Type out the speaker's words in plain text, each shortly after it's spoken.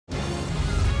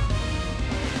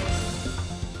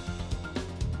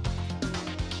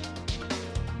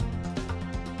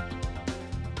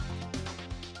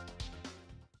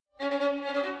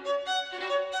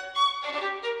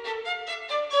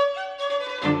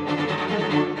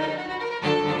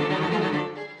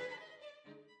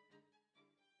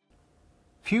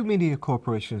Few media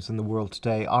corporations in the world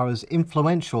today are as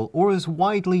influential or as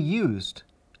widely used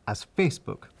as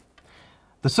Facebook.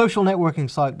 The social networking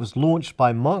site was launched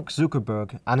by Mark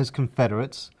Zuckerberg and his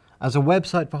confederates as a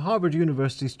website for Harvard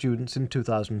University students in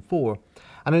 2004,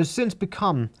 and it has since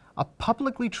become a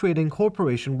publicly trading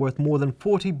corporation worth more than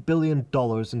 $40 billion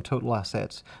in total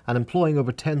assets and employing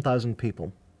over 10,000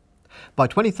 people. By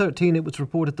 2013, it was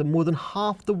reported that more than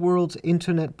half the world's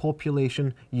internet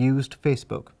population used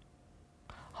Facebook.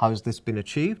 How has this been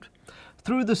achieved?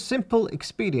 Through the simple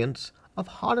expedience of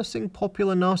harnessing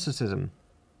popular narcissism.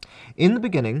 In the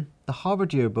beginning, the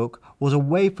Harvard Yearbook was a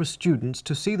way for students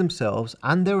to see themselves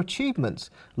and their achievements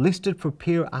listed for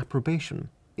peer approbation.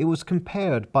 It was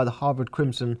compared by the Harvard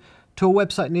Crimson to a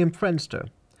website named Friendster,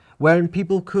 wherein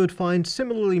people could find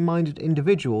similarly minded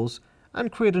individuals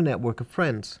and create a network of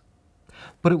friends.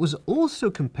 But it was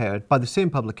also compared by the same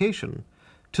publication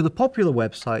to the popular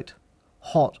website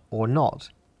Hot or Not,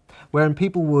 wherein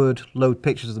people would load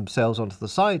pictures of themselves onto the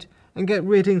site and get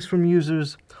ratings from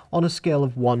users on a scale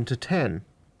of 1 to 10.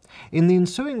 In the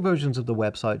ensuing versions of the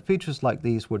website, features like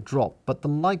these were dropped, but the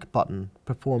like button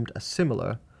performed a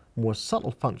similar, more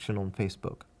subtle function on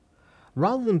Facebook.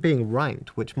 Rather than being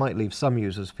ranked, which might leave some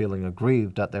users feeling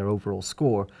aggrieved at their overall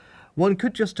score, one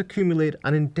could just accumulate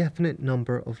an indefinite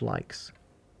number of likes.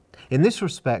 In this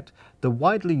respect, the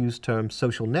widely used term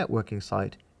social networking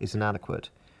site is inadequate.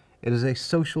 It is a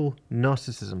social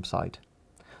narcissism site.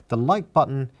 The like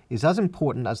button is as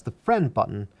important as the friend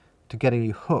button to getting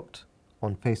you hooked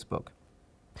on Facebook.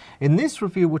 In this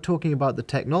review, we're talking about the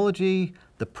technology,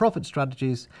 the profit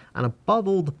strategies, and above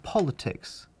all, the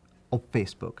politics of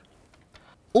Facebook.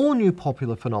 All new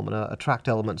popular phenomena attract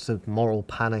elements of moral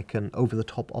panic and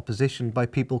over-the-top opposition by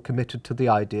people committed to the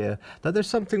idea that there's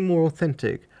something more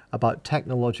authentic about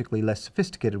technologically less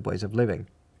sophisticated ways of living.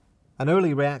 An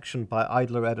early reaction by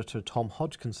Idler editor Tom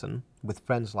Hodgkinson, with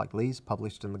Friends Like These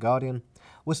published in The Guardian,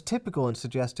 was typical in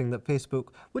suggesting that Facebook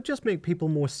would just make people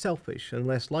more selfish and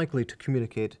less likely to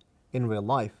communicate in real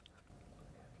life.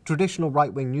 Traditional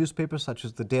right-wing newspapers such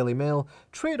as the Daily Mail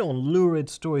trade on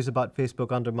lurid stories about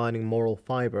Facebook undermining moral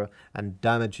fibre and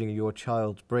damaging your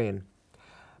child's brain.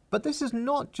 But this is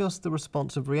not just the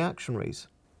response of reactionaries.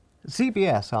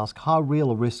 CBS asks how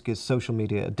real a risk is social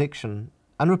media addiction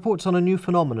and reports on a new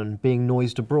phenomenon being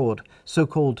noised abroad,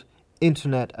 so-called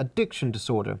internet addiction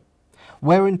disorder,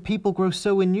 wherein people grow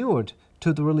so inured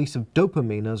to the release of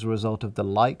dopamine as a result of the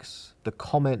likes, the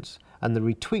comments, and the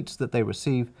retweets that they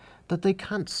receive that they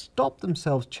can't stop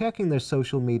themselves checking their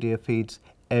social media feeds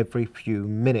every few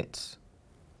minutes.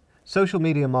 Social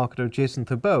media marketer Jason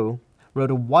Thubeau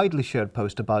wrote a widely shared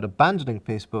post about abandoning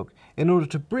Facebook in order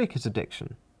to break his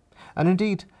addiction. And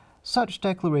indeed, such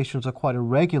declarations are quite a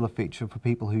regular feature for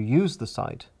people who use the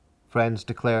site, friends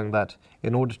declaring that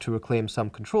in order to reclaim some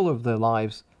control over their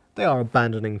lives, they are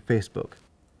abandoning Facebook.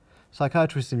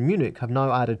 Psychiatrists in Munich have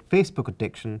now added Facebook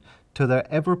addiction to their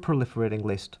ever-proliferating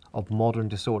list of modern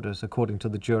disorders, according to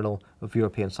the Journal of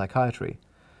European Psychiatry.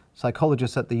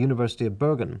 Psychologists at the University of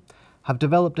Bergen have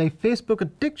developed a Facebook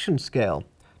addiction scale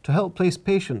to help place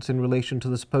patients in relation to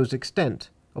the supposed extent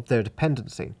of their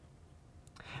dependency.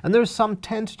 And there is some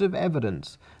tentative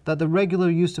evidence that the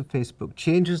regular use of Facebook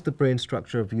changes the brain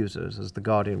structure of users, as The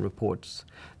Guardian reports,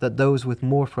 that those with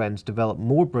more friends develop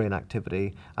more brain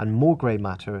activity and more grey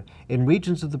matter in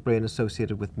regions of the brain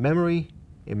associated with memory,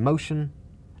 emotion,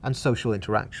 and social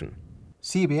interaction.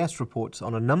 CBS reports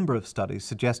on a number of studies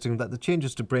suggesting that the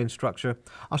changes to brain structure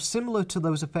are similar to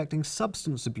those affecting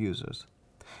substance abusers.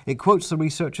 It quotes the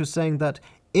researchers saying that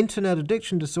internet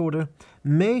addiction disorder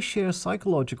may share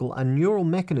psychological and neural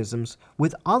mechanisms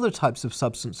with other types of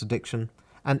substance addiction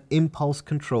and impulse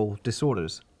control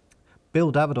disorders.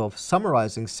 Bill Davidoff,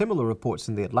 summarizing similar reports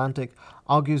in The Atlantic,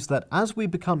 argues that as we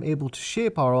become able to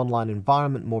shape our online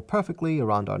environment more perfectly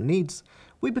around our needs,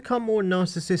 we become more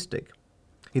narcissistic.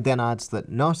 He then adds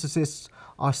that narcissists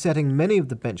are setting many of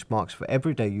the benchmarks for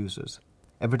everyday users.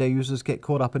 Everyday users get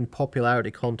caught up in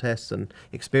popularity contests and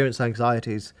experience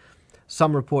anxieties.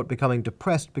 Some report becoming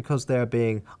depressed because they are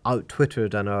being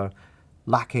out-Twittered and are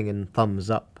lacking in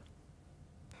thumbs up.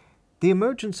 The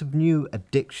emergence of new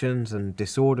addictions and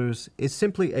disorders is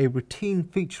simply a routine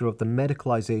feature of the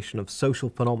medicalization of social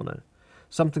phenomena,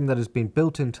 something that has been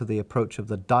built into the approach of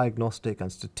the Diagnostic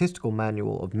and Statistical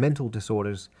Manual of Mental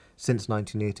Disorders since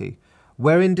 1980,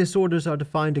 wherein disorders are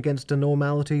defined against a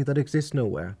normality that exists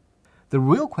nowhere. The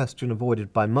real question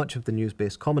avoided by much of the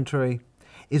news-based commentary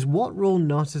is what role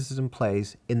narcissism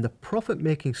plays in the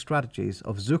profit-making strategies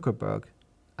of Zuckerberg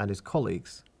and his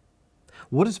colleagues.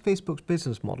 What is Facebook's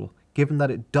business model, given that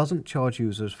it doesn't charge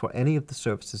users for any of the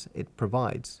services it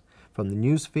provides, from the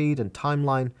newsfeed and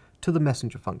timeline to the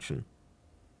messenger function.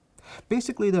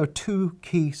 Basically, there are two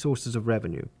key sources of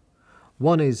revenue.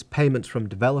 One is payments from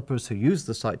developers who use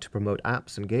the site to promote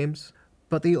apps and games,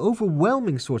 but the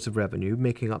overwhelming source of revenue,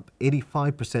 making up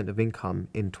 85% of income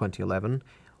in 2011,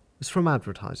 is from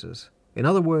advertisers. In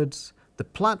other words, the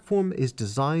platform is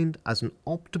designed as an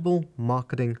optimal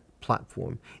marketing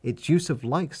platform. Its use of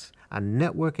likes and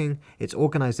networking, its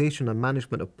organization and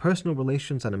management of personal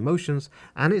relations and emotions,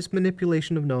 and its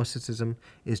manipulation of narcissism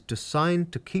is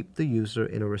designed to keep the user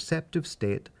in a receptive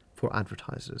state for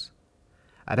advertisers.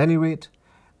 At any rate,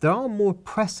 there are more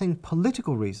pressing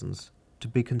political reasons to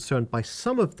be concerned by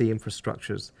some of the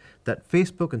infrastructures that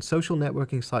Facebook and social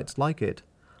networking sites like it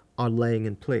are laying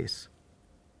in place.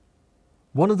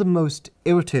 One of the most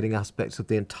irritating aspects of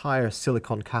the entire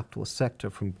Silicon capitalist sector,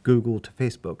 from Google to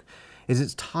Facebook, is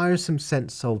its tiresome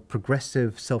sense of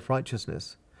progressive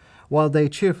self-righteousness. While they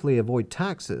cheerfully avoid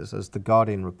taxes, as The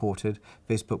Guardian reported,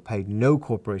 Facebook paid no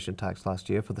corporation tax last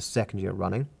year for the second year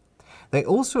running, they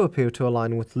also appear to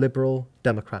align with liberal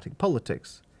democratic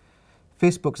politics.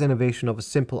 Facebook's innovation of a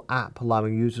simple app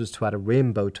allowing users to add a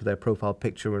rainbow to their profile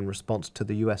picture in response to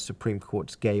the US Supreme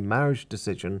Court's gay marriage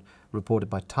decision, reported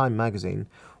by Time magazine,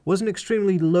 was an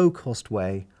extremely low-cost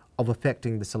way of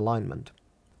effecting this alignment.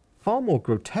 Far more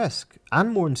grotesque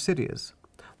and more insidious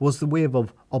was the wave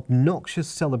of obnoxious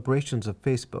celebrations of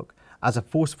Facebook as a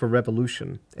force for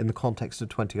revolution in the context of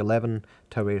 2011,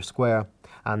 Tahrir Square,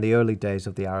 and the early days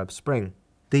of the Arab Spring.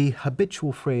 The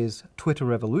habitual phrase Twitter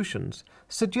revolutions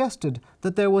suggested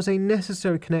that there was a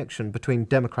necessary connection between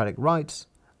democratic rights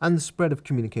and the spread of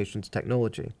communications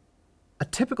technology. A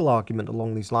typical argument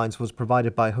along these lines was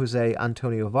provided by Jose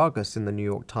Antonio Vargas in the New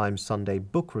York Times Sunday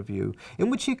Book Review, in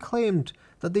which he claimed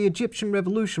that the Egyptian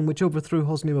revolution which overthrew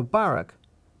Hosni Mubarak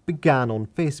began on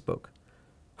Facebook.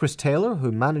 Chris Taylor,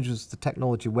 who manages the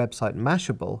technology website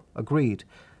Mashable, agreed,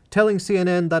 telling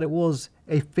CNN that it was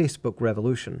a Facebook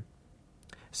revolution.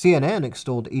 CNN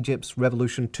extolled Egypt's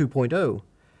Revolution 2.0.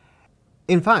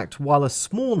 In fact, while a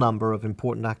small number of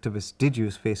important activists did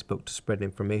use Facebook to spread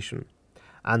information,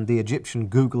 and the Egyptian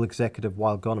Google executive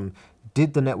Wael Ghonim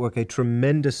did the network a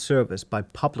tremendous service by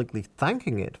publicly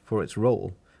thanking it for its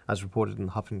role, as reported in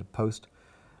the Huffington Post,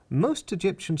 most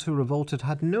Egyptians who revolted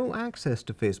had no access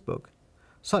to Facebook.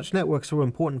 Such networks were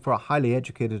important for a highly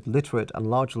educated, literate, and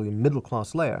largely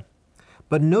middle-class layer.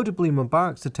 But notably,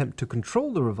 Mubarak's attempt to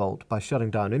control the revolt by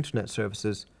shutting down internet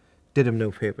services did him no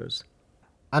favours.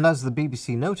 And as the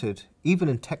BBC noted, even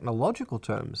in technological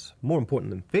terms, more important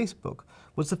than Facebook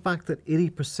was the fact that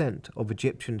 80% of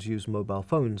Egyptians used mobile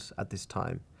phones at this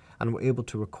time and were able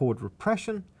to record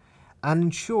repression and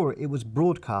ensure it was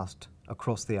broadcast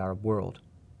across the Arab world.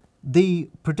 The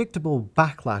predictable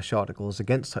backlash articles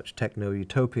against such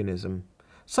techno-utopianism,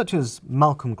 such as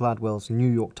Malcolm Gladwell's New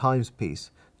York Times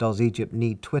piece, "Does Egypt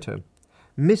Need Twitter?",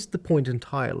 missed the point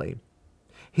entirely.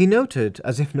 He noted,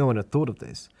 as if no one had thought of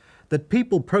this, that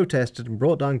people protested and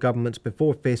brought down governments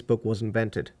before Facebook was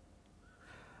invented.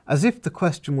 As if the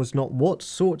question was not what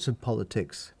sorts of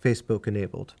politics Facebook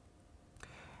enabled.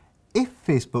 If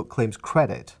Facebook claims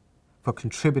credit for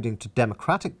contributing to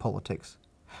democratic politics,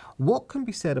 what can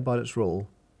be said about its role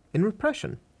in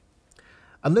repression?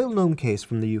 A little-known case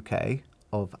from the UK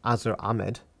of Azhar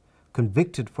Ahmed,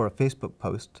 convicted for a Facebook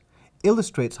post,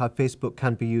 illustrates how Facebook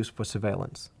can be used for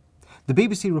surveillance. The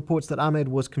BBC reports that Ahmed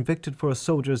was convicted for a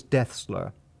soldier's death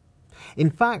slur. In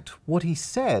fact, what he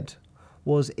said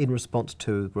was, in response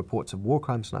to reports of war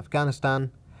crimes in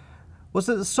Afghanistan, was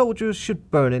that the soldiers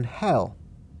should burn in hell.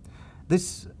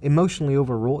 This emotionally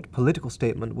overwrought political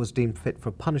statement was deemed fit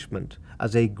for punishment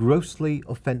as a grossly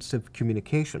offensive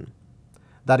communication.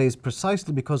 That is,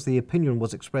 precisely because the opinion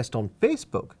was expressed on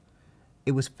Facebook,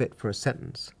 it was fit for a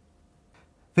sentence.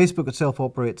 Facebook itself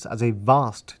operates as a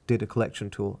vast data collection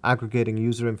tool, aggregating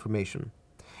user information.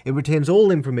 It retains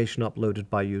all information uploaded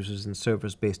by users in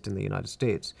servers based in the United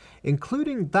States,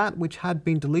 including that which had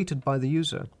been deleted by the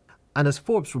user. And as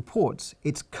Forbes reports,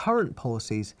 its current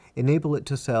policies enable it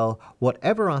to sell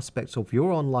whatever aspects of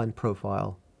your online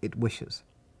profile it wishes.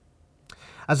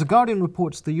 As The Guardian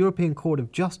reports, the European Court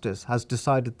of Justice has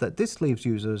decided that this leaves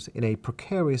users in a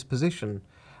precarious position,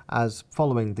 as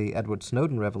following the Edward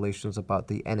Snowden revelations about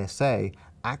the NSA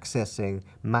accessing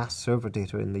mass server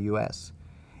data in the US,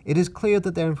 it is clear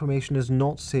that their information is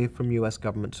not safe from US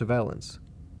government surveillance.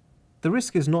 The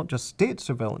risk is not just state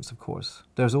surveillance, of course.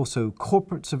 There's also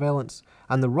corporate surveillance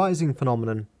and the rising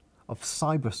phenomenon of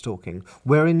cyberstalking,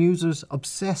 wherein users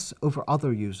obsess over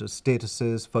other users'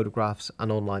 statuses, photographs,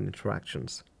 and online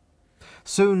interactions.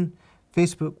 Soon,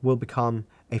 Facebook will become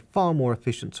a far more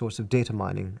efficient source of data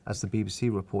mining, as the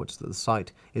BBC reports that the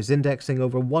site is indexing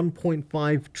over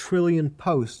 1.5 trillion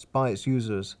posts by its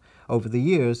users over the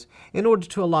years in order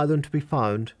to allow them to be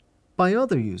found by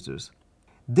other users.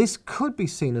 This could be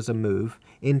seen as a move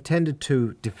intended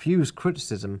to diffuse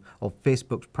criticism of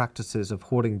Facebook's practices of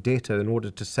hoarding data in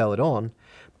order to sell it on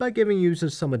by giving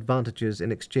users some advantages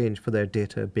in exchange for their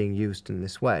data being used in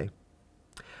this way.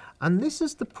 And this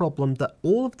is the problem that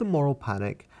all of the moral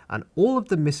panic and all of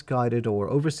the misguided or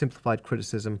oversimplified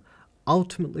criticism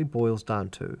ultimately boils down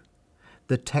to.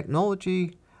 The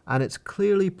technology and its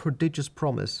clearly prodigious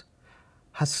promise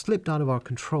has slipped out of our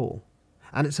control,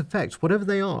 and its effects, whatever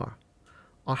they are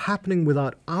happening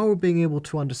without our being able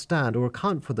to understand or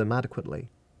account for them adequately.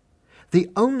 The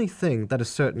only thing that is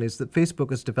certain is that Facebook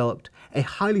has developed a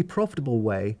highly profitable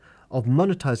way of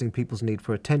monetizing people's need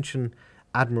for attention,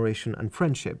 admiration, and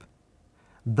friendship.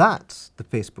 That's the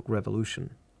Facebook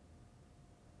revolution.